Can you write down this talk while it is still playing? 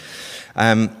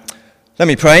Let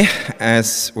me pray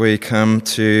as we come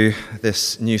to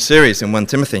this new series in 1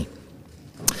 Timothy.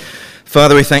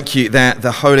 Father, we thank you that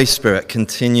the Holy Spirit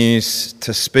continues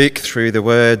to speak through the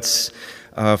words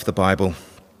of the Bible.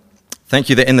 Thank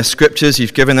you that in the Scriptures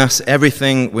you've given us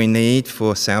everything we need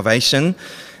for salvation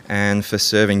and for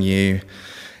serving you.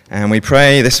 And we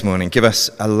pray this morning, give us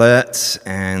alert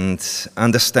and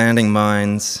understanding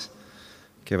minds,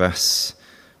 give us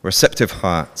receptive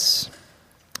hearts,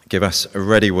 give us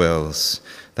ready wills,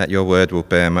 that your word will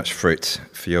bear much fruit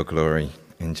for your glory.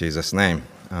 In Jesus' name,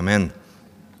 amen.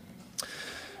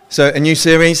 So a new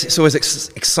series, it's always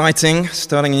exciting,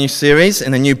 starting a new series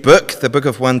in a new book, the book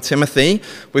of 1 Timothy.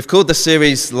 We've called the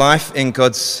series Life in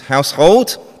God's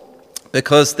Household,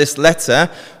 because this letter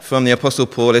from the Apostle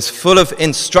Paul is full of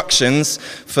instructions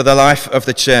for the life of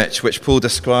the church, which Paul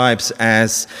describes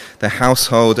as the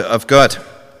household of God.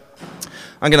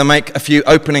 I'm going to make a few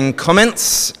opening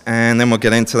comments, and then we'll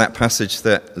get into that passage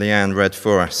that Leanne read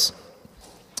for us.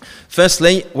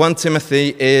 Firstly, 1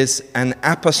 Timothy is an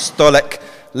apostolic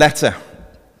letter.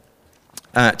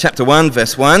 Chapter 1,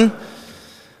 verse 1,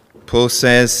 Paul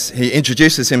says he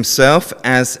introduces himself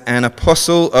as an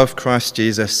apostle of Christ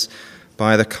Jesus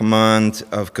by the command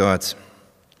of God.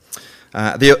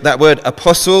 That word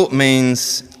apostle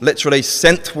means literally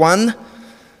sent one.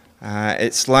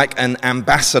 It's like an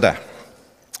ambassador.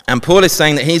 And Paul is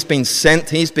saying that he's been sent,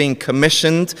 he's been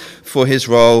commissioned for his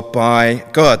role by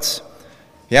God.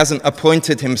 He hasn't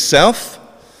appointed himself,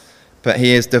 but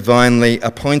he is divinely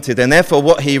appointed. And therefore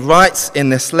what he writes in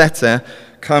this letter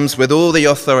comes with all the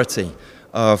authority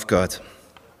of God.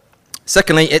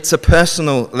 Secondly, it's a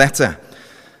personal letter.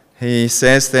 He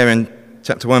says there in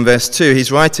chapter 1, verse 2,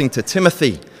 he's writing to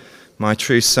Timothy, my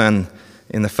true son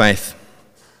in the faith.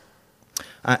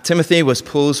 Timothy was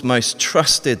Paul's most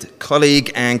trusted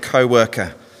colleague and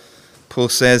co-worker. Paul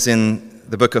says in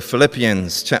the book of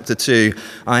Philippians, chapter 2,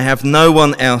 I have no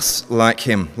one else like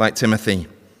him, like Timothy.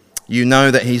 You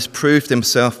know that he's proved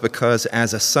himself because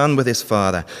as a son with his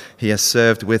father, he has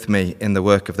served with me in the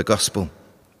work of the gospel.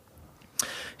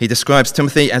 He describes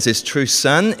Timothy as his true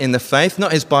son in the faith,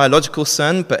 not his biological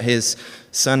son, but his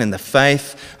son in the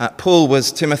faith. Paul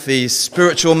was Timothy's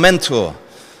spiritual mentor.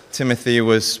 Timothy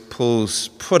was Paul's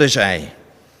protege.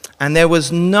 And there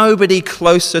was nobody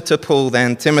closer to Paul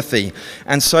than Timothy.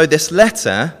 And so this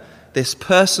letter, this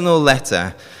personal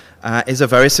letter, is a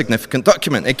very significant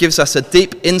document. It gives us a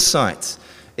deep insight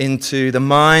into the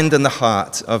mind and the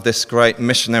heart of this great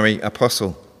missionary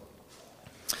apostle.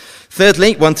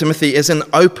 Thirdly, 1 Timothy is an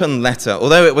open letter.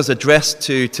 Although it was addressed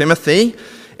to Timothy,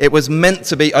 it was meant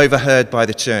to be overheard by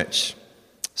the church.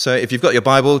 So if you've got your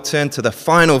Bible, turn to the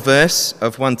final verse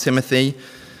of 1 Timothy,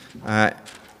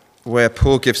 where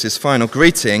Paul gives his final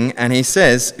greeting, and he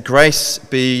says, "Grace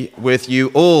be with you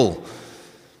all."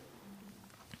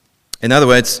 In other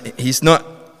words, he's not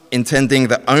intending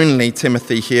that only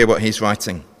Timothy hear what he's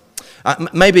writing.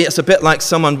 Maybe it's a bit like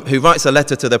someone who writes a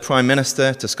letter to the Prime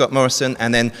Minister, to Scott Morrison,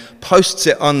 and then posts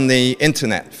it on the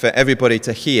internet for everybody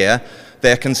to hear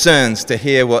their concerns, to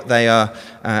hear what they are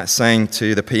saying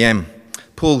to the PM.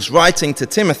 Paul's writing to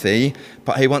Timothy,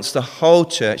 but he wants the whole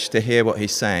church to hear what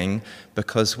he's saying,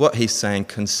 because what he's saying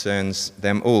concerns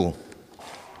them all.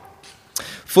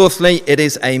 Fourthly, it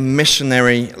is a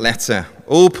missionary letter.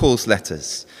 All Paul's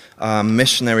letters are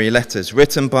missionary letters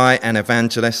written by an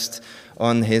evangelist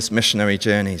on his missionary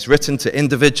journeys, written to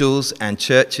individuals and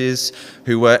churches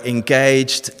who were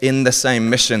engaged in the same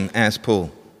mission as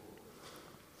Paul.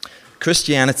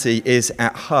 Christianity is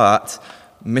at heart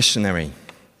missionary.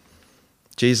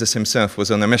 Jesus himself was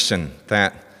on a mission.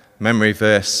 That memory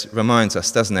verse reminds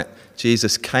us, doesn't it?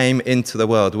 Jesus came into the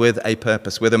world with a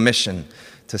purpose, with a mission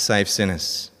to save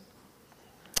sinners.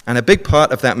 And a big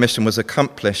part of that mission was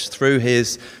accomplished through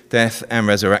his death and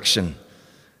resurrection.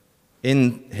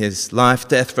 In his life,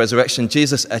 death, resurrection,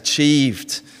 Jesus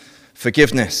achieved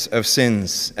forgiveness of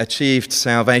sins, achieved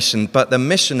salvation. But the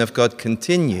mission of God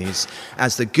continues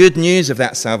as the good news of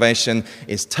that salvation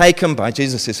is taken by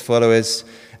Jesus' followers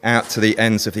out to the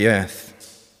ends of the earth.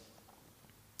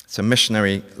 It's a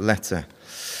missionary letter.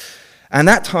 And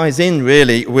that ties in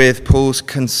really with Paul's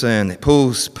concern,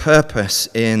 Paul's purpose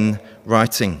in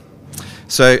writing.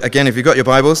 So again, if you've got your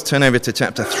Bibles, turn over to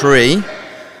chapter 3.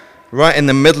 Right in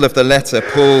the middle of the letter,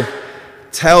 Paul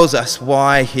tells us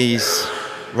why he's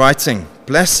writing.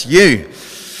 Bless you.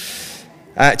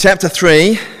 Chapter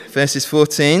 3, verses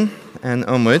 14 and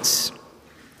onwards.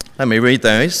 Let me read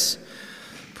those.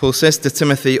 Paul says to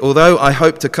Timothy, although I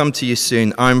hope to come to you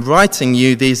soon, I'm writing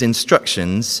you these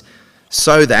instructions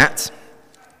so that,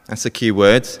 that's a key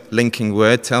word, linking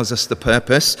word, tells us the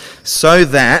purpose, so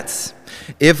that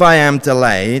If I am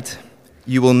delayed,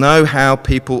 you will know how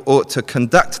people ought to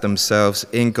conduct themselves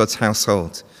in God's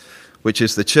household, which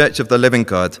is the church of the living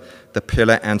God, the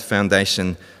pillar and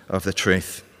foundation of the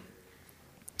truth.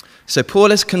 So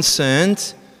Paul is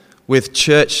concerned with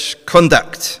church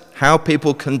conduct, how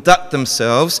people conduct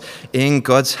themselves in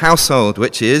God's household,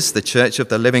 which is the church of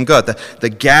the living God, the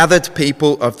gathered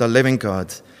people of the living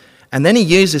God. And then he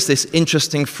uses this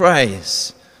interesting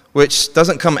phrase, which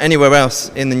doesn't come anywhere else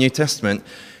in the New Testament.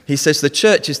 He says the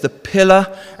church is the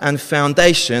pillar and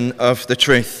foundation of the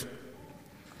truth.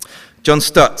 John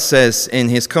Stott says in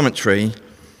his commentary,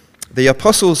 the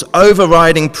apostle's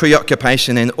overriding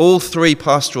preoccupation in all three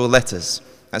pastoral letters,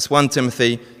 that's 1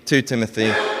 Timothy, 2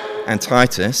 Timothy, and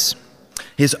Titus,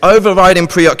 his overriding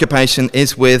preoccupation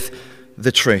is with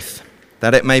the truth,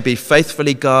 that it may be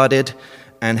faithfully guarded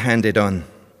and handed on.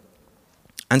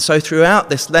 And so throughout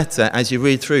this letter, as you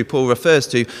read through, Paul refers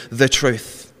to the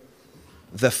truth,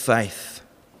 the faith,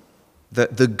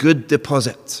 the good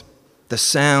deposit, the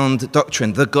sound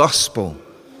doctrine, the gospel.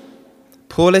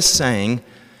 Paul is saying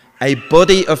a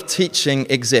body of teaching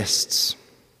exists.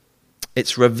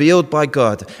 It's revealed by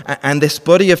God. And this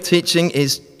body of teaching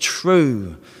is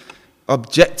true,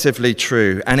 objectively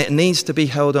true. And it needs to be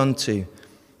held on to.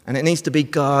 And it needs to be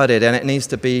guarded. And it needs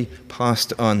to be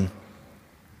passed on.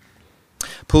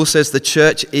 Paul says the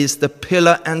church is the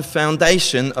pillar and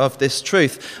foundation of this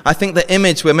truth. I think the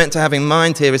image we're meant to have in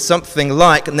mind here is something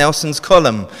like Nelson's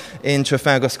column in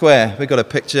Trafalgar Square. We've got a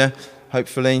picture,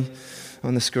 hopefully,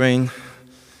 on the screen.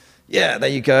 Yeah, there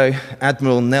you go.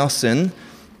 Admiral Nelson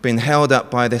being held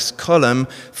up by this column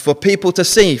for people to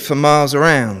see for miles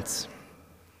around.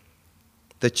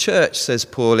 The church, says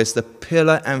Paul, is the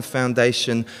pillar and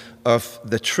foundation of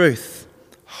the truth,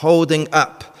 holding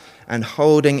up and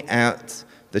holding out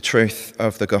the truth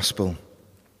of the gospel.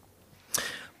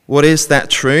 What is that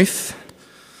truth?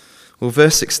 Well,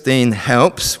 verse 16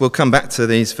 helps. We'll come back to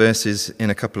these verses in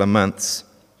a couple of months.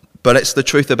 But it's the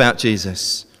truth about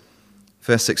Jesus.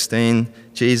 Verse 16,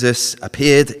 Jesus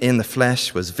appeared in the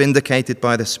flesh, was vindicated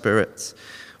by the Spirit,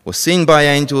 was seen by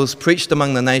angels, preached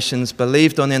among the nations,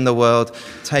 believed on in the world,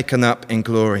 taken up in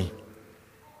glory.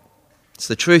 It's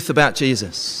the truth about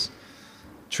Jesus.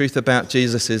 Truth about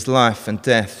Jesus' life and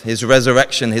death, his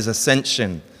resurrection, his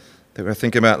ascension that we were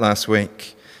thinking about last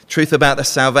week. Truth about the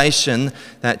salvation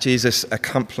that Jesus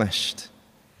accomplished.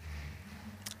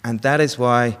 And that is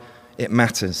why it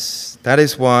matters. That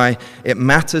is why it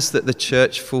matters that the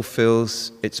church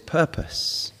fulfills its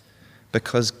purpose.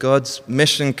 Because God's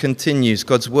mission continues.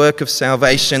 God's work of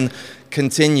salvation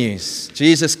continues.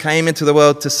 Jesus came into the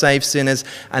world to save sinners,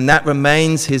 and that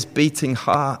remains his beating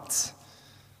heart.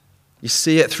 You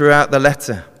see it throughout the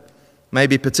letter,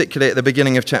 maybe particularly at the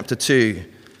beginning of chapter 2.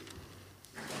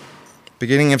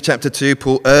 Beginning of chapter 2,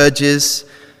 Paul urges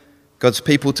God's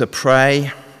people to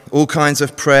pray, all kinds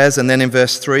of prayers, and then in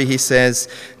verse 3 he says,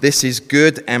 "This is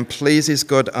good and pleases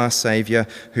God our Saviour,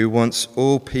 who wants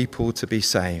all people to be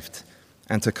saved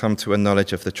and to come to a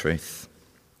knowledge of the truth."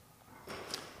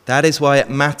 That is why it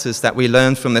matters that we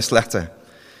learn from this letter,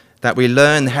 that we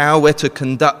learn how we're to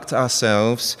conduct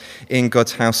ourselves in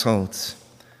God's household,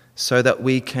 so that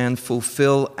we can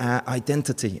fulfill our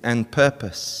identity and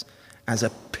purpose as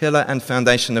a pillar and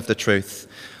foundation of the truth,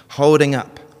 holding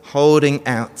up, holding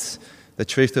out the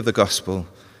truth of the gospel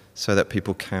so that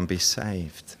people can be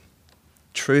saved.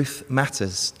 Truth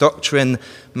matters. Doctrine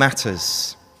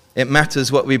matters. It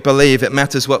matters what we believe. It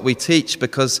matters what we teach,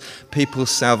 because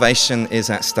people's salvation is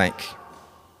at stake.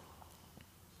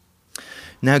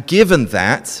 Now, given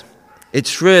that,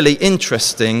 it's really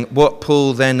interesting what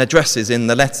Paul then addresses in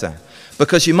the letter.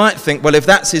 Because you might think, well, if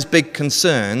that's his big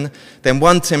concern, then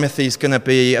 1 Timothy is going to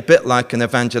be a bit like an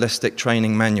evangelistic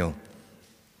training manual.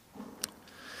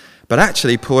 But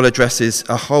actually, Paul addresses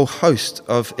a whole host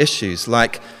of issues,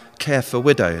 like care for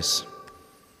widows,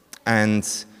 and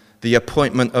the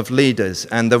appointment of leaders,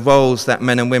 and the roles that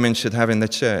men and women should have in the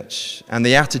church, and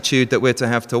the attitude that we're to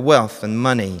have to wealth and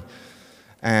money,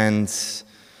 and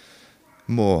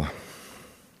more.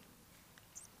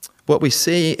 What we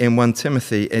see in 1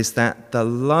 Timothy is that the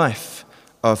life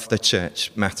of the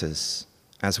church matters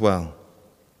as well.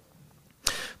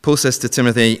 Paul says to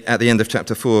Timothy at the end of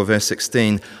chapter 4, verse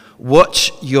 16,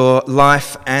 "Watch your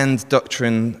life and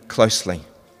doctrine closely."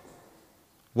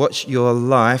 Watch your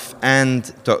life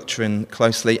and doctrine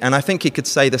closely. And I think he could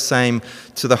say the same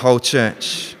to the whole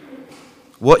church.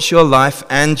 Watch your life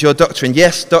and your doctrine.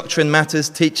 Yes, doctrine matters,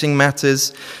 teaching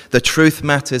matters, the truth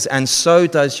matters, and so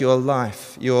does your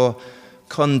life, your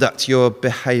conduct, your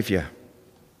behavior.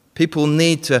 People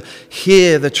need to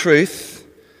hear the truth,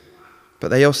 but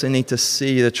they also need to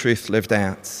see the truth lived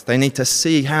out. They need to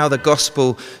see how the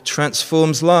gospel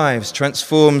transforms lives,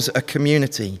 transforms a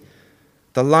community.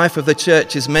 The life of the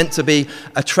church is meant to be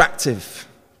attractive.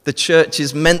 The church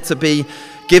is meant to be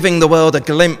giving the world a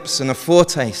glimpse and a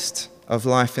foretaste of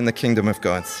life in the kingdom of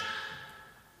God.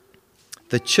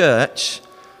 The church,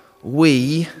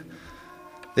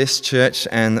 this church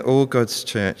and all God's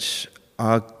church,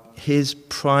 are his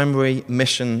primary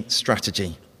mission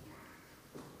strategy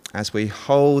as we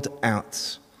hold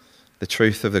out the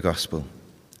truth of the gospel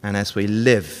and as we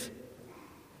live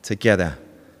together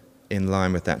in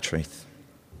line with that truth.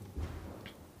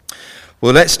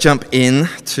 Well, let's jump in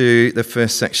to the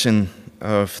first section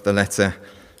of the letter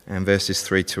and verses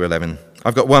 3 to 11.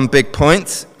 I've got one big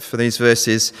point for these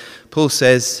verses. Paul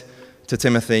says to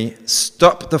Timothy,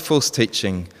 stop the false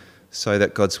teaching so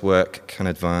that God's work can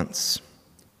advance.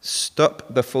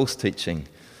 Stop the false teaching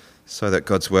so that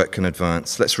God's work can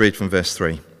advance. Let's read from verse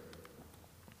 3.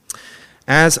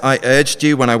 As I urged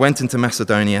you when I went into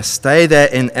Macedonia, stay there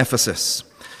in Ephesus,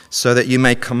 so that you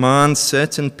may command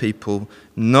certain people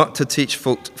not to teach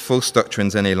false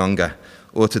doctrines any longer,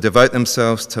 or to devote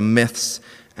themselves to myths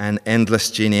and endless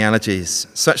genealogies.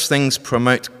 Such things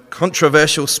promote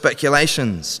controversial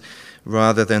speculations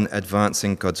rather than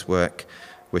advancing God's work,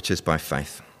 which is by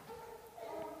faith.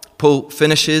 Paul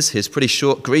finishes his pretty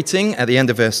short greeting at the end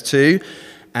of verse 2,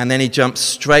 and then he jumps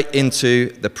straight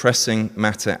into the pressing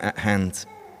matter at hand.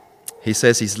 He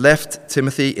says he's left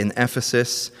Timothy in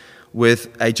Ephesus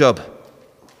with a job.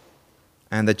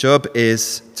 And the job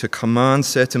is to command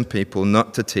certain people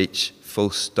not to teach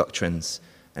false doctrines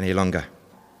any longer.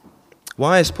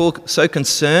 Why is Paul so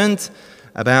concerned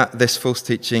about this false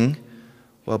teaching?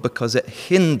 Well, because it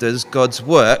hinders God's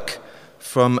work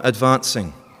from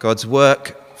advancing, God's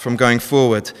work from going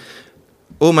forward.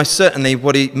 Almost certainly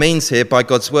what he means here by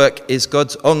God's work is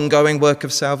God's ongoing work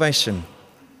of salvation.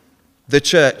 The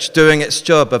church doing its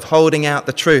job of holding out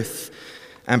the truth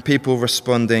and people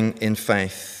responding in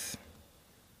faith.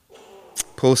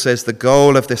 Paul says the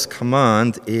goal of this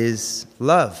command is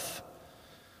love,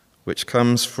 which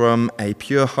comes from a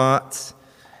pure heart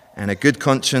and a good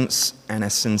conscience and a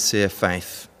sincere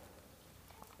faith.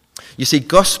 You see,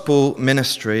 gospel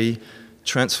ministry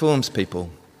transforms people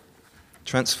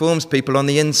on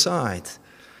the inside.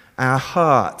 Our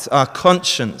heart, our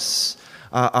conscience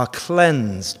are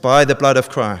cleansed by the blood of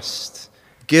Christ.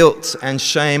 Guilt and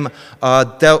shame are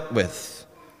dealt with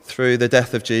through the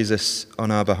death of Jesus on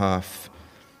our behalf.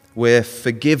 We're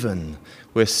forgiven,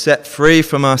 we're set free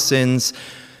from our sins,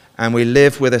 and we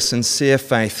live with a sincere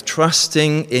faith,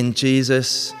 trusting in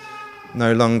Jesus,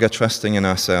 no longer trusting in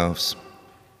ourselves.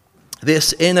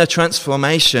 This inner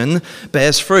transformation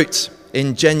bears fruit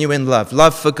in genuine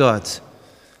love for God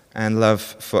and love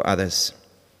for others.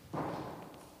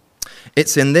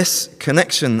 It's in this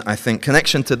connection, I think,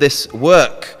 connection to this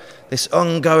work, this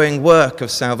ongoing work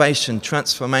of salvation,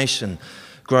 transformation,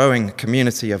 growing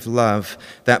community of love,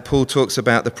 that Paul talks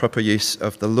about the proper use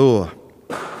of the law.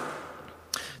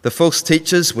 The false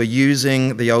teachers were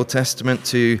using the Old Testament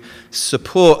to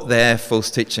support their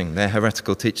false teaching, their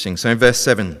heretical teaching. So in verse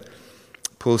 7,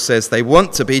 Paul says they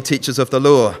want to be teachers of the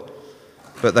law,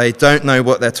 but they don't know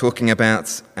what they're talking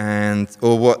about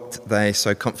or what they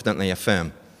so confidently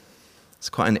affirm. It's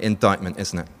quite an indictment,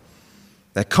 isn't it?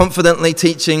 They're confidently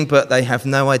teaching, but they have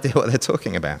no idea what they're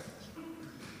talking about.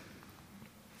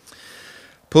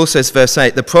 Paul says, verse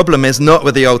 8, the problem is not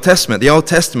with the Old Testament. The Old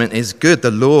Testament is good.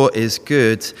 The law is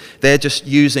good. They're just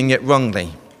using it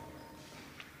wrongly.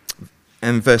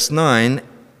 And verse 9,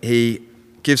 he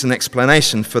gives an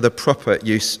explanation for the proper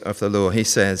use of the law. He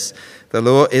says, the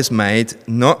law is made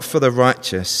not for the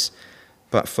righteous,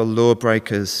 but for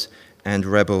lawbreakers and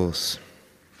rebels.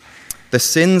 The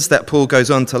sins that Paul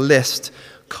goes on to list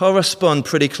correspond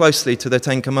pretty closely to the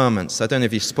Ten Commandments. I don't know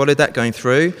if you spotted that going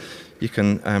through. You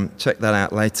can check that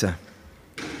out later.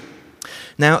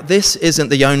 Now, this isn't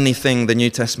the only thing the New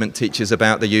Testament teaches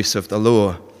about the use of the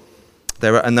law.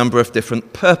 There are a number of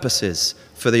different purposes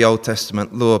for the Old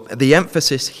Testament law. The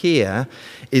emphasis here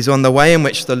is on the way in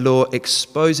which the law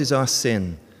exposes our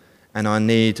sin and our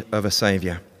need of a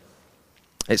Saviour.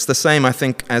 It's the same, I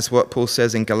think, as what Paul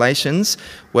says in Galatians,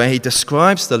 where he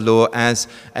describes the law as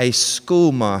a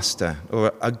schoolmaster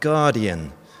or a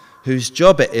guardian whose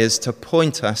job it is to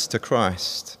point us to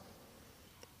Christ.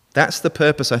 That's the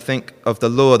purpose, I think, of the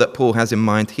law that Paul has in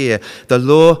mind here. The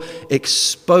law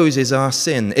exposes our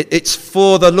sin. It's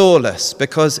for the lawless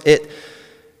because it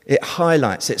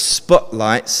highlights, it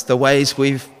spotlights the ways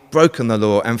we've broken the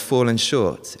law and fallen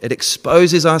short. It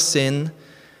exposes our sin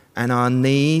and our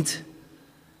need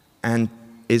and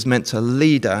is meant to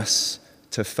lead us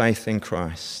to faith in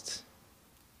Christ.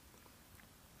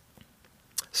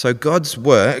 So God's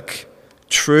work,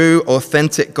 true,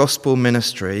 authentic gospel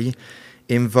ministry,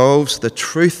 involves the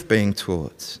truth being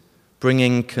taught,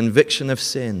 bringing conviction of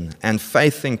sin and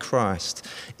faith in Christ,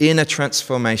 inner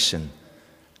transformation,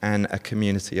 and a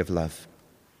community of love.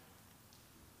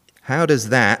 How does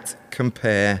that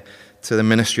compare to the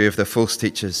ministry of the false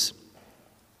teachers?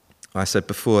 I said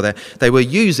before, they were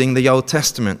using the Old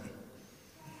Testament,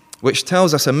 which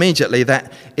tells us immediately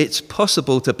that it's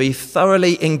possible to be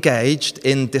thoroughly engaged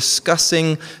in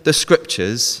discussing the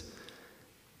Scriptures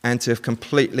and to have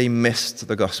completely missed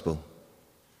the gospel.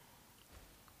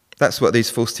 That's what these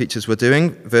false teachers were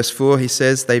doing. Verse 4, he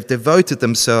says, they've devoted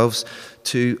themselves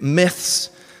to myths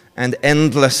and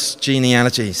endless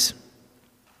genealogies.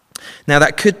 Now,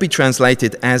 that could be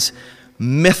translated as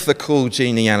mythical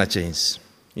genealogies,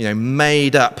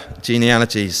 made up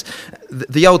genealogies.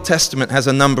 The Old Testament has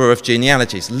a number of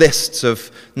genealogies, lists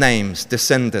of names,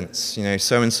 descendants,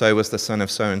 so-and-so was the son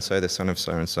of so-and-so, the son of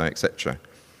so-and-so, etc.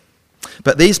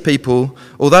 But these people,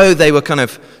 although they were kind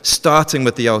of starting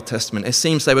with the Old Testament, it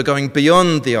seems they were going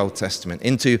beyond the Old Testament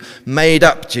into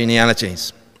made-up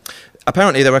genealogies.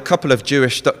 Apparently, there are a couple of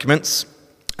Jewish documents,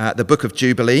 the Book of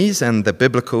Jubilees and the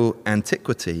Biblical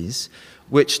Antiquities,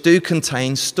 which do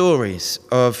contain stories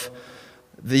of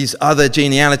these other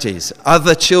genealogies,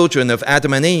 other children of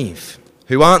Adam and Eve,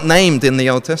 who aren't named in the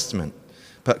Old Testament,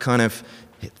 but kind of,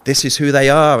 this is who they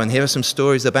are, and here are some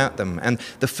stories about them. And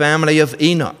the family of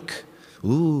Enoch.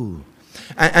 Ooh.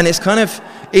 And it's kind of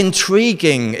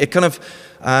intriguing. It kind of,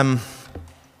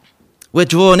 we're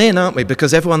drawn in, aren't we?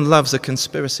 Because everyone loves a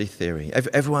conspiracy theory.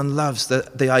 Everyone loves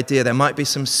the idea there might be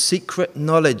some secret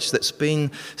knowledge that's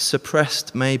been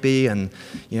suppressed maybe, and,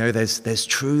 there's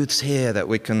truths here that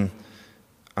we can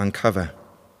uncover.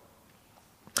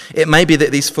 It may be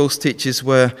that these false teachers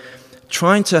were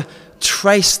trying to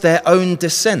trace their own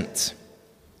descent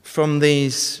from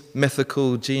these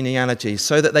mythical genealogies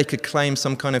so that they could claim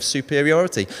some kind of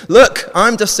superiority. Look,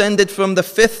 I'm descended from the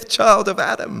 5th child of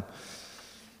Adam,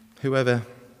 whoever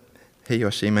he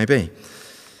or she may be.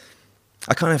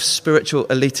 A kind of spiritual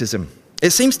elitism.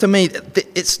 It seems to me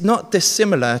it's not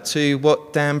dissimilar to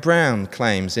what Dan Brown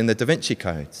claims in the Da Vinci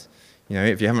Code.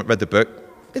 If you haven't read the book,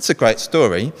 it's a great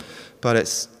story, but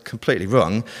it's completely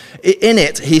wrong. In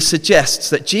it, he suggests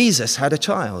that Jesus had a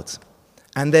child,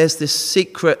 and there's this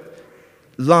secret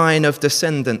line of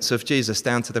descendants of Jesus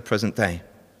down to the present day.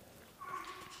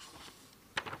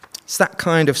 It's that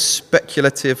kind of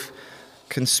speculative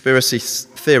conspiracy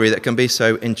theory that can be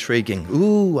so intriguing.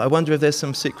 Ooh, I wonder if there's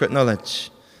some secret knowledge,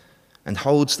 and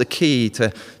holds the key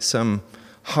to some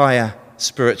higher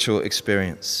spiritual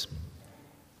experience.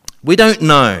 We don't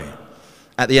know,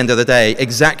 at the end of the day,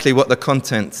 exactly what the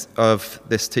content of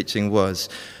this teaching was.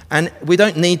 And we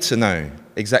don't need to know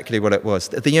exactly what it was.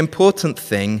 The important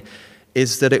thing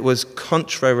is that it was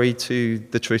contrary to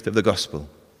the truth of the gospel.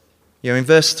 In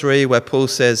verse 3, where Paul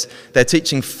says they're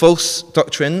teaching false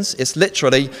doctrines, it's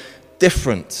literally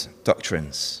different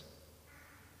doctrines.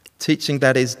 Teaching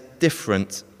that is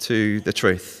different to the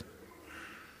truth.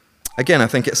 Again, I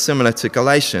think it's similar to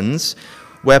Galatians,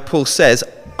 where Paul says,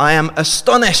 I am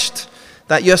astonished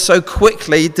that you're so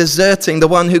quickly deserting the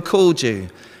one who called you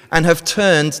and have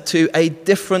turned to a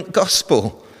different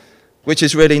gospel, which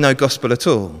is really no gospel at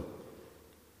all.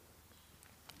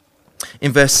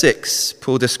 In verse 6,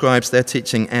 Paul describes their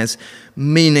teaching as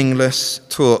meaningless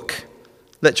talk.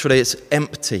 Literally, it's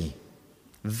empty,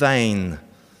 vain,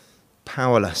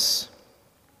 powerless.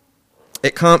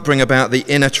 It can't bring about the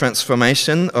inner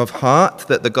transformation of heart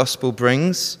that the gospel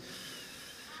brings.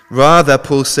 Rather,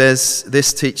 Paul says,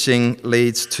 this teaching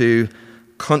leads to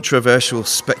controversial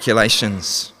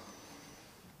speculations.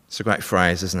 It's a great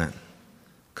phrase, isn't it?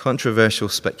 Controversial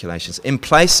speculations. In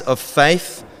place of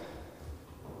faith,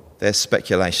 there's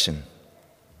speculation.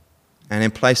 And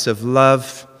in place of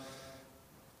love,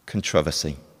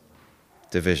 controversy,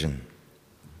 division.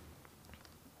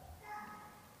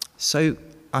 So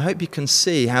I hope you can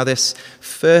see how this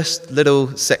first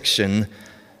little section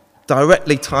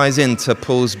directly ties into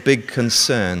Paul's big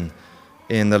concern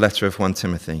in the letter of 1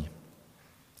 Timothy.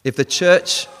 If the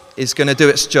church is going to do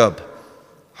its job,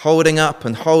 holding up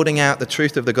and holding out the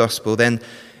truth of the gospel, then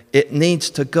it needs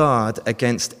to guard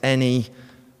against any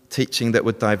teaching that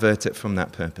would divert it from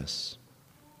that purpose.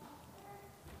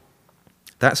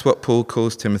 That's what Paul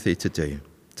calls Timothy to do,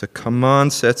 to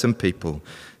command certain people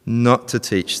not to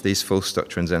teach these false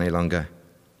doctrines any longer.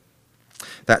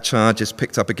 That charge is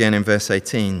picked up again in verse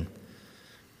 18.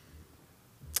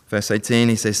 Verse 18,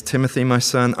 he says, Timothy, my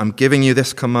son, I'm giving you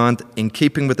this command in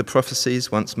keeping with the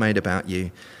prophecies once made about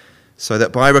you, so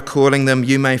that by recalling them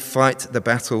you may fight the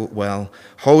battle well,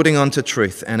 holding on to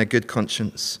truth and a good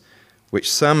conscience,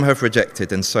 which some have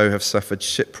rejected and so have suffered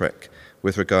shipwreck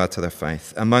with regard to their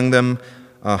faith. Among them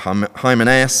are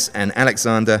Hymenaeus and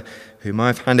Alexander, whom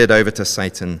I've handed over to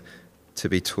Satan to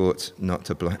be taught not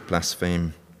to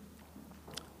blaspheme.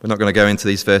 We're not going to go into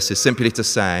these verses, simply to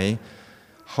say,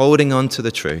 holding on to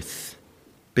the truth,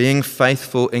 being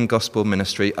faithful in gospel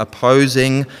ministry,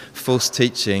 opposing false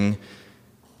teaching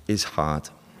is hard.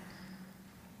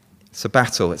 It's a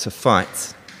battle, it's a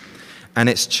fight. And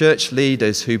it's church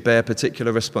leaders who bear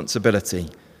particular responsibility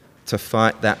to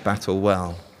fight that battle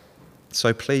well.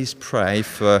 So please pray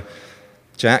for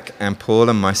Jack and Paul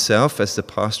and myself as the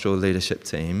pastoral leadership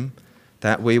team,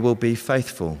 that we will be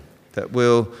faithful, that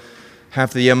we'll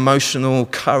have the emotional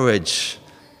courage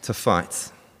to fight.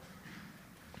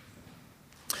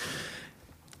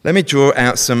 Let me draw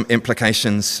out some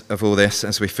implications of all this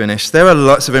as we finish. There are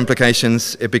lots of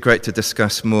implications. It'd be great to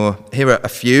discuss more. Here are a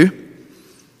few.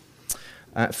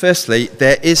 Firstly,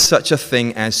 there is such a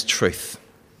thing as truth.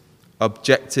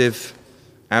 Objective,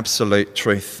 absolute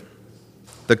truth.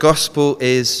 The gospel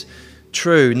is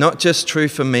true, not just true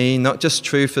for me, not just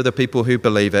true for the people who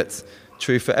believe it,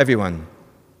 true for everyone,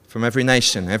 from every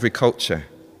nation, every culture.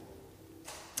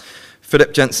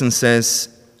 Philip Jensen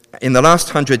says, in the last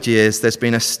 100 years, there's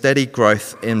been a steady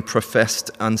growth in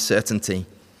professed uncertainty.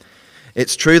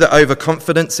 It's true that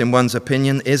overconfidence in one's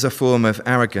opinion is a form of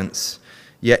arrogance,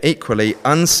 yet equally,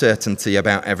 uncertainty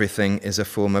about everything is a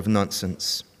form of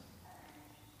nonsense.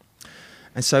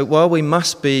 And so while we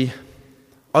must be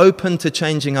open to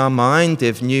changing our mind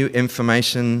if new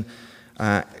information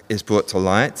is brought to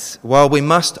light, while we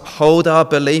must hold our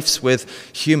beliefs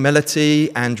with humility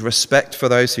and respect for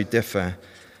those who differ,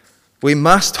 we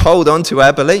must hold on to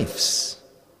our beliefs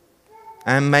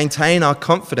and maintain our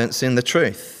confidence in the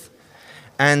truth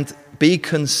and be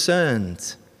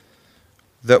concerned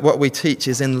that what we teach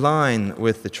is in line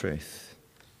with the truth.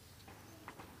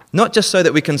 Not just so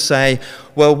that we can say,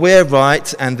 well, we're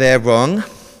right and they're wrong,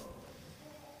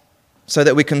 so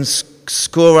that we can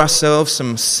score ourselves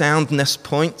some soundness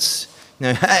points. You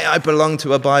know, hey, I belong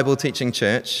to a Bible teaching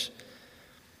church.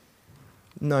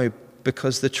 No,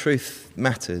 because the truth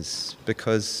matters,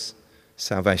 because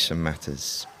salvation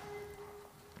matters.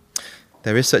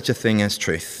 There is such a thing as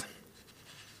truth.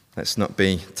 Let's not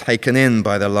be taken in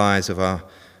by the lies of our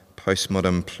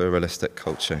postmodern pluralistic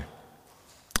culture.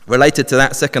 Related to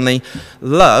that, secondly,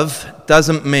 love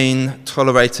doesn't mean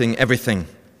tolerating everything.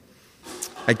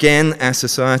 Again, our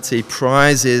society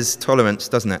prizes tolerance,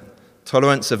 doesn't it?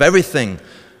 Tolerance of everything,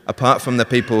 apart from the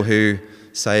people who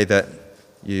say that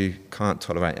you can't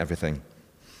tolerate everything.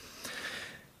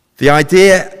 The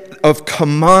idea of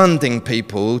commanding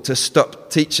people to stop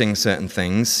teaching certain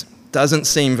things doesn't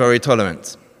seem very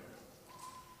tolerant.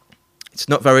 It's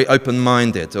not very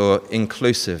open-minded or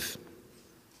inclusive.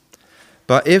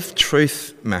 But if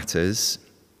truth matters,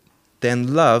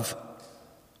 then love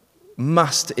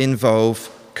must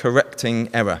involve correcting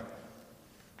error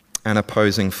and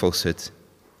opposing falsehood.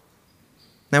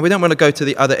 Now, we don't want to go to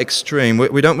the other extreme.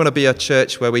 We don't want to be a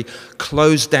church where we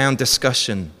close down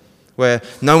discussion, where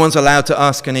no one's allowed to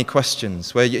ask any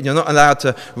questions, where you're not allowed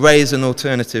to raise an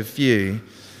alternative view.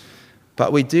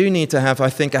 But we do need to have, I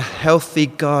think, a healthy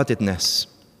guardedness,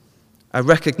 a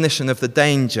recognition of the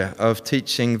danger of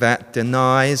teaching that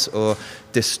denies or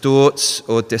distorts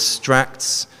or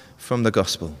distracts from the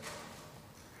gospel.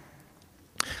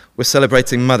 We're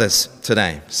celebrating mothers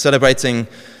today, celebrating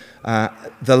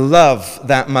the love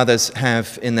that mothers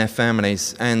have in their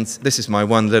families. And this is my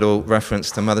one little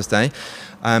reference to Mother's Day.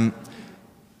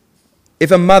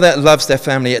 If a mother loves their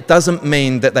family, it doesn't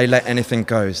mean that they let anything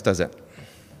go, does it?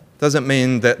 Doesn't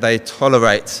mean that they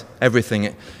tolerate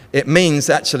everything. It means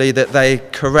actually that they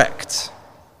correct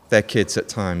their kids at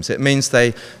times. It means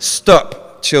they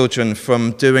stop children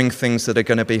from doing things that are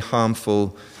going to be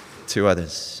harmful to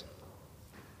others.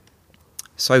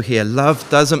 So here, love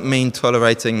doesn't mean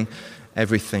tolerating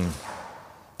everything.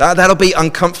 That'll be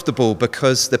uncomfortable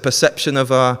because the perception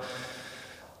of our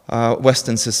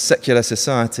Western secular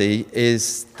society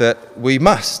is that we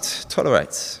must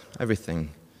tolerate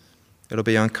everything. It'll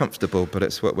be uncomfortable, but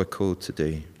it's what we're called to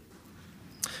do.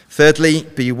 Thirdly,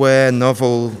 beware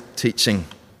novel teaching.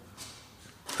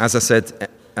 As I said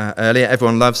earlier,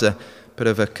 everyone loves a bit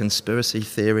of a conspiracy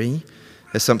theory.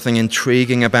 There's something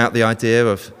intriguing about the idea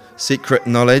of secret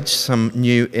knowledge, some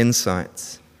new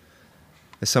insights.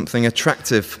 There's something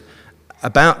attractive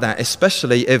about that,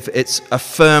 especially if it's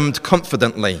affirmed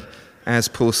confidently, as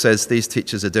Paul says these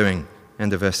teachers are doing,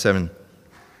 end of verse 7.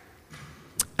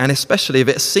 And especially if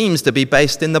it seems to be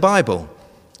based in the Bible.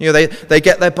 You know, they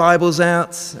get their Bibles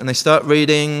out and they start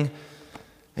reading,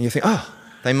 and you think,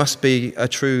 they must be a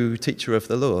true teacher of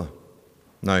the law.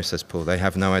 No, says Paul, they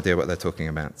have no idea what they're talking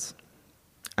about.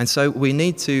 And so we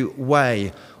need to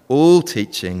weigh all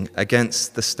teaching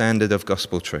against the standard of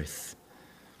gospel truth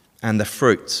and the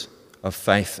fruit of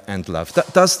faith and love.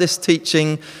 Does this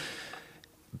teaching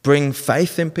bring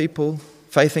faith in people,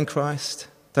 faith in Christ?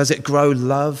 Does it grow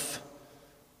love?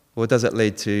 Or does it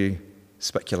lead to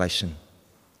speculation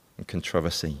and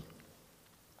controversy?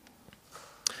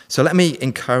 So let me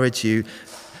encourage you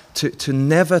to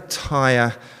never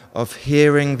tire of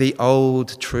hearing the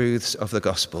old truths of the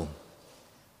gospel.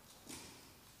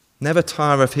 Never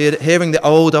tire of hearing the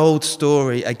old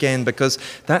story again, because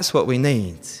that's what we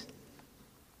need.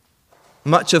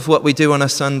 Much of what we do on a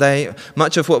Sunday,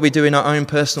 much of what we do in our own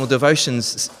personal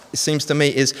devotions, it seems to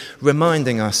me, is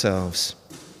reminding ourselves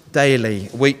daily,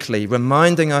 weekly,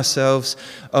 reminding ourselves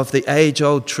of the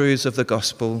age-old truths of the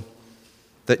gospel,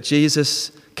 that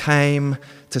Jesus came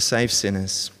to save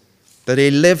sinners, that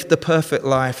he lived the perfect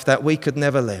life that we could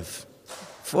never live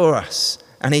for us,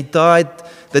 and he died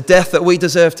the death that we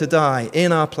deserve to die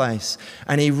in our place,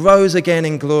 and he rose again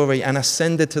in glory and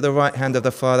ascended to the right hand of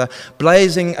the Father,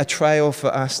 blazing a trail for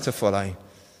us to follow.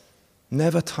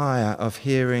 Never tire of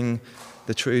hearing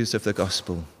the truths of the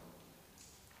gospel.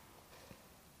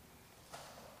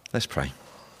 Let's pray.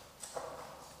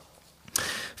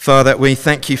 Father, we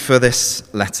thank you for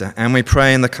this letter, and we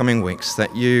pray in the coming weeks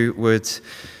that you would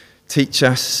teach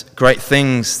us great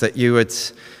things, that you would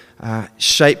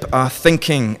shape our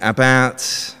thinking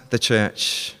about the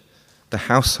church, the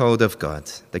household of God,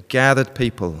 the gathered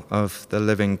people of the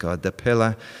living God, the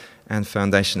pillar and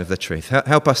foundation of the truth.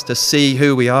 Help us to see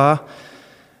who we are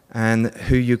and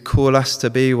who you call us to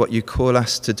be, what you call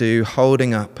us to do,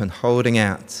 holding up and holding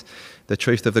out the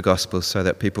truth of the gospel so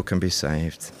that people can be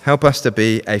saved. Help us to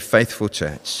be a faithful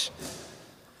church,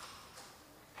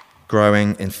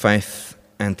 growing in faith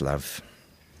and love.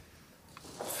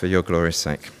 For your glory's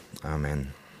sake.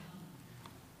 Amen.